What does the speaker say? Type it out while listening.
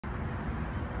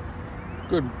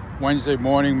Good Wednesday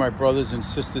morning, my brothers and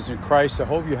sisters in Christ. I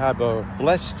hope you have a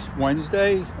blessed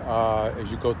Wednesday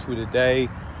as you go through the day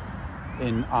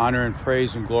in honor and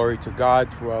praise and glory to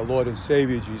God through our Lord and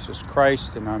Savior, Jesus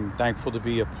Christ. And I'm thankful to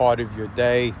be a part of your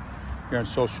day here on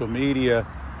social media.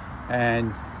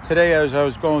 And today, as I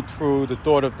was going through the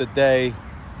thought of the day,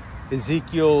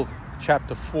 Ezekiel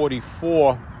chapter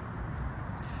 44,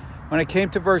 when I came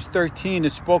to verse 13,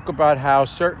 it spoke about how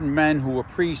certain men who were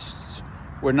priests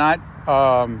were not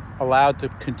allowed to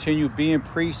continue being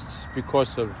priests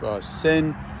because of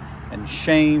sin and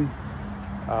shame,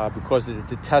 because of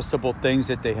the detestable things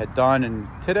that they had done. And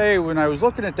today, when I was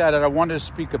looking at that, I wanted to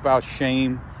speak about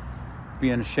shame,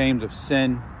 being ashamed of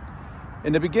sin.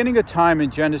 In the beginning of time,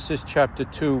 in Genesis chapter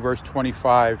 2, verse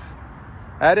 25,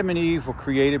 Adam and Eve were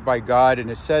created by God, and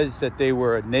it says that they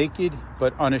were naked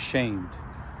but unashamed.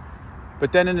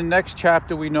 But then in the next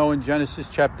chapter, we know in Genesis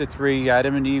chapter 3,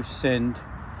 Adam and Eve sinned.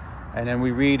 And then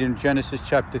we read in Genesis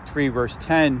chapter 3, verse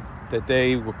 10, that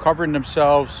they were covering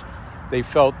themselves. They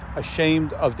felt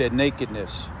ashamed of their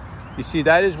nakedness. You see,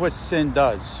 that is what sin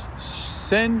does.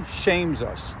 Sin shames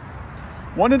us.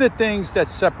 One of the things that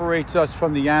separates us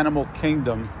from the animal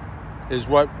kingdom is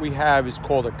what we have is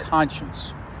called a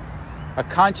conscience. A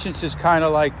conscience is kind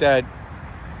of like that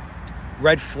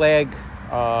red flag,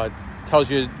 tells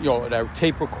you, that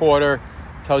tape recorder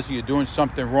tells you you're doing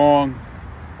something wrong.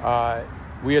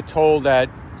 We are told that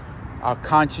our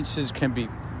consciences can be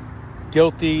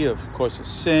guilty, of course, of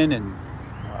sin, and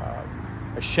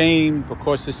ashamed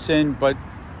because of sin, but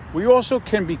we also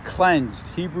can be cleansed.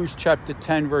 Hebrews chapter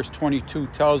 10, verse 22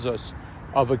 tells us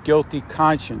of a guilty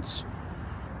conscience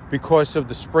because of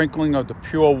the sprinkling of the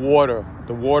pure water,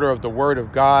 the water of the Word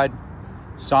of God.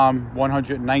 Psalm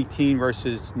 119,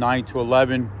 verses 9 to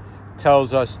 11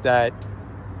 tells us that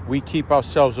we keep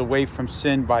ourselves away from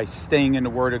sin by staying in the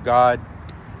Word of God.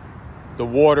 The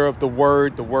water of the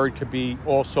Word could be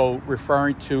also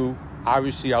referring to,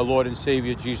 obviously, our Lord and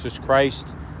Savior, Jesus Christ.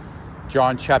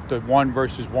 John chapter 1,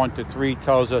 verses 1 to 3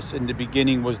 tells us, in the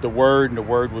beginning was the Word, and the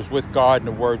Word was with God, and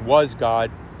the Word was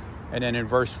God. And then in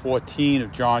verse 14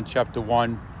 of John chapter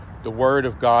 1, the Word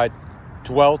of God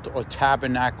dwelt or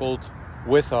tabernacled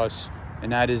with us,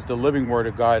 and that is the living Word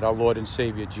of God, our Lord and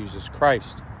Savior, Jesus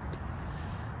Christ.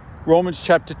 Romans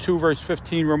chapter 2, verse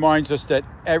 15 reminds us that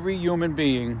every human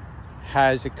being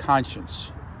has a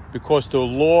conscience because the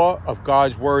law of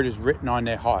God's word is written on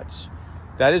their hearts.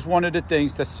 That is one of the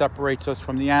things that separates us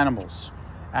from the animals.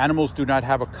 Animals do not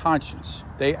have a conscience.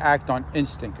 They act on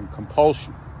instinct and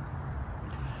compulsion.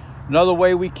 Another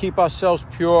way we keep ourselves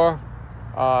pure,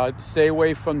 stay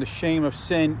away from the shame of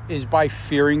sin, is by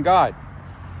fearing God.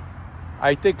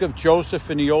 I think of Joseph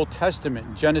in the Old Testament.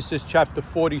 In Genesis chapter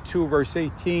 42, verse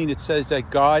 18, it says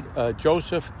that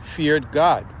Joseph feared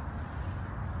God.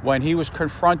 When he was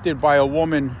confronted by a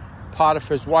woman,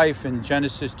 Potiphar's wife, in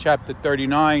Genesis chapter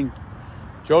 39,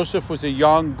 Joseph was a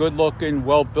young, good-looking,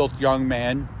 well-built young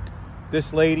man.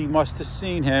 This lady must have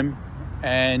seen him.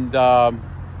 And,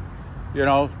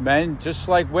 men, just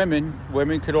like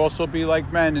women could also be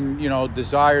like men and,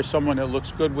 desire someone that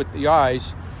looks good with the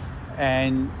eyes.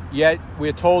 And yet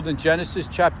we're told in Genesis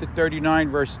chapter 39,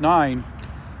 verse 9,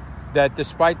 that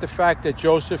despite the fact that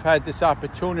Joseph had this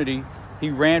opportunity, he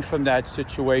ran from that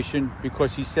situation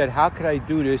because he said, how could I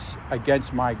do this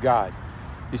against my God?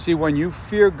 You see, when you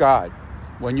fear God,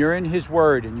 when you're in his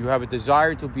word and you have a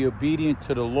desire to be obedient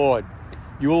to the Lord,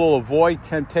 you will avoid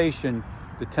temptation,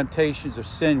 the temptations of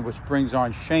sin, which brings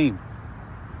on shame.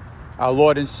 Our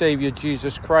Lord and Savior,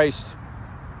 Jesus Christ,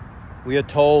 we are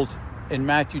told in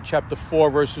Matthew chapter 4,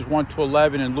 verses 1 to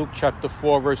 11, and Luke chapter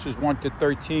 4, verses 1 to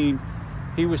 13,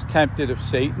 he was tempted of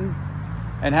Satan.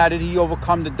 And how did he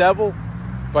overcome the devil?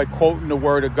 By quoting the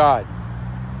Word of God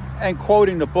and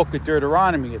quoting the book of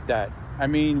Deuteronomy at that. I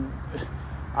mean,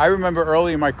 I remember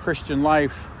early in my Christian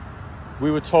life,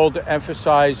 we were told to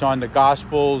emphasize on the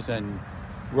Gospels and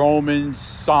Romans,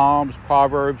 Psalms,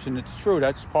 Proverbs, and it's true,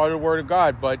 that's part of the Word of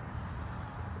God. But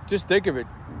just think of it.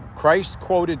 Christ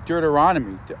quoted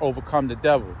Deuteronomy to overcome the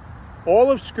devil. All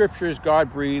of Scripture is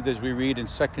God-breathed, as we read in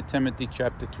 2 Timothy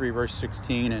chapter 3, verse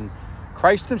 16, and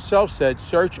Christ himself said,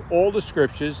 search all the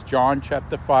Scriptures, John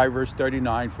chapter 5, verse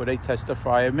 39, for they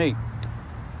testify of me.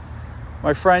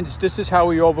 My friends, this is how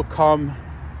we overcome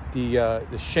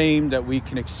the shame that we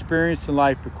can experience in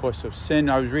life because of sin.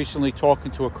 I was recently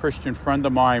talking to a Christian friend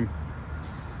of mine.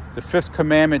 The fifth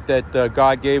commandment that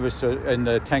God gave us in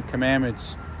the 10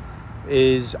 Commandments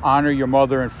is honor your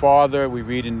mother and father. We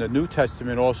read in the New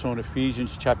Testament also in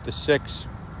Ephesians chapter 6,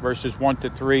 verses 1 to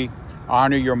 3.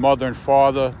 Honor your mother and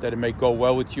father, that it may go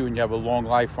well with you and you have a long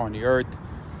life on the earth.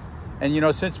 And, you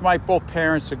know, since my both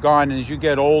parents are gone, and as you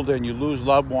get older and you lose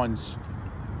loved ones,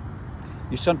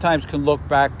 you sometimes can look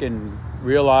back and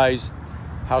realize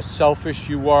how selfish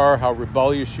you are, how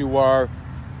rebellious you are,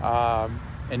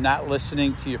 and not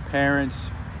listening to your parents.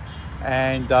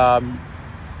 And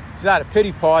it's not a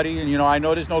pity party. And, you know, I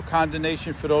know there's no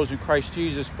condemnation for those in Christ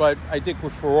Jesus, but I think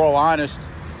if we're all honest,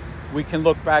 we can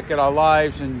look back at our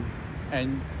lives and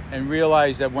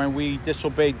realize that when we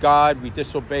disobeyed God, we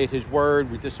disobeyed his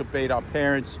word, we disobeyed our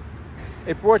parents,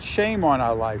 it brought shame on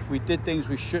our life. We did things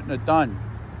we shouldn't have done.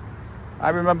 I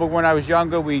remember when I was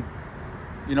younger, you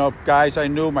know, guys I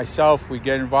knew, myself, we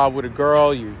get involved with a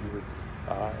girl, you would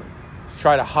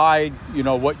try to hide, you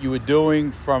know, what you were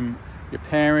doing from your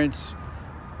parents.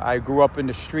 I grew up in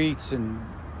the streets, and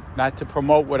not to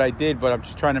promote what I did, but I'm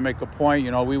just trying to make a point.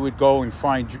 You know, we would go and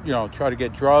find, you know, try to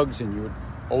get drugs, and you would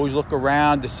always look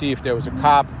around to see if there was a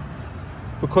cop,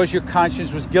 because your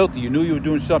conscience was guilty. You knew you were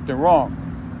doing something wrong.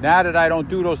 Now that I don't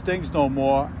do those things no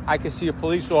more, I can see a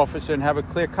police officer and have a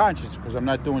clear conscience because I'm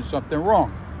not doing something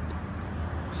wrong.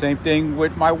 Same thing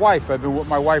with my wife. I've been with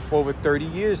my wife for over 30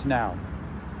 years now.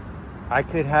 I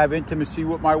could have intimacy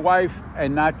with my wife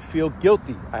and not feel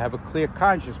guilty. I have a clear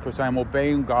conscience because I'm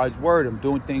obeying God's word. I'm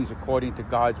doing things according to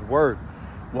God's word.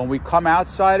 When we come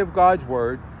outside of God's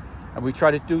word and we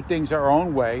try to do things our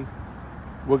own way,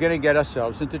 we're going to get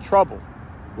ourselves into trouble.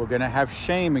 We're going to have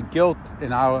shame and guilt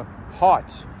in our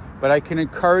hearts. But I can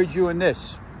encourage you in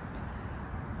this.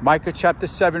 Micah chapter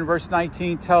 7 verse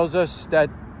 19 tells us that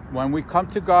when we come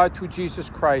to God through Jesus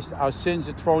Christ, our sins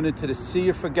are thrown into the sea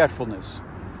of forgetfulness.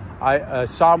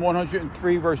 Psalm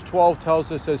 103 verse 12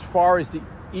 tells us, as far as the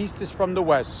east is from the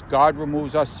west, God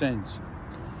removes our sins.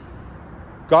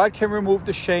 God can remove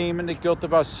the shame and the guilt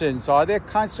of our sins. Are there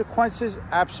consequences?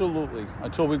 Absolutely,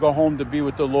 until we go home to be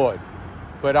with the Lord.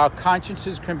 But our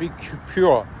consciences can be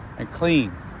pure and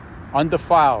clean,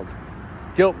 undefiled,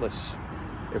 guiltless,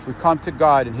 if we come to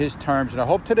God in his terms. And I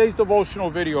hope today's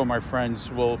devotional video, my friends,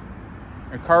 will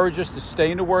encourage us to stay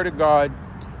in the word of God,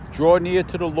 draw near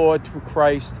to the Lord through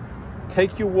Christ,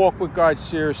 take your walk with God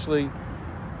seriously.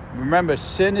 Remember,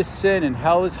 sin is sin and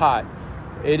hell is hot.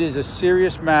 It is a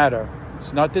serious matter.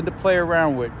 It's nothing to play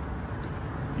around with.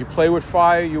 You play with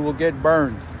fire, you will get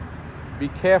burned. Be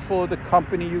careful of the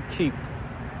company you keep.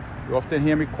 You often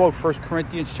hear me quote 1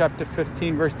 Corinthians chapter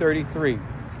 15, verse 33.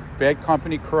 Bad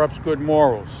company corrupts good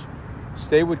morals.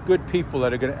 Stay with good people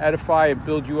that are going to edify and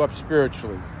build you up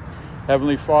spiritually.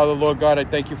 Heavenly Father, Lord God, I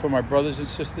thank you for my brothers and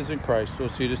sisters in Christ who will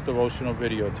see this devotional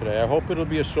video today. I hope it'll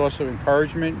be a source of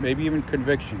encouragement, maybe even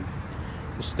conviction,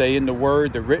 to stay in the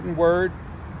word, the written word,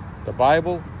 the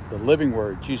Bible, the living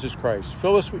word, Jesus Christ.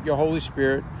 Fill us with your Holy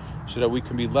Spirit so that we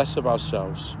can be less of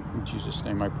ourselves. In Jesus'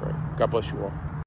 name I pray. God bless you all.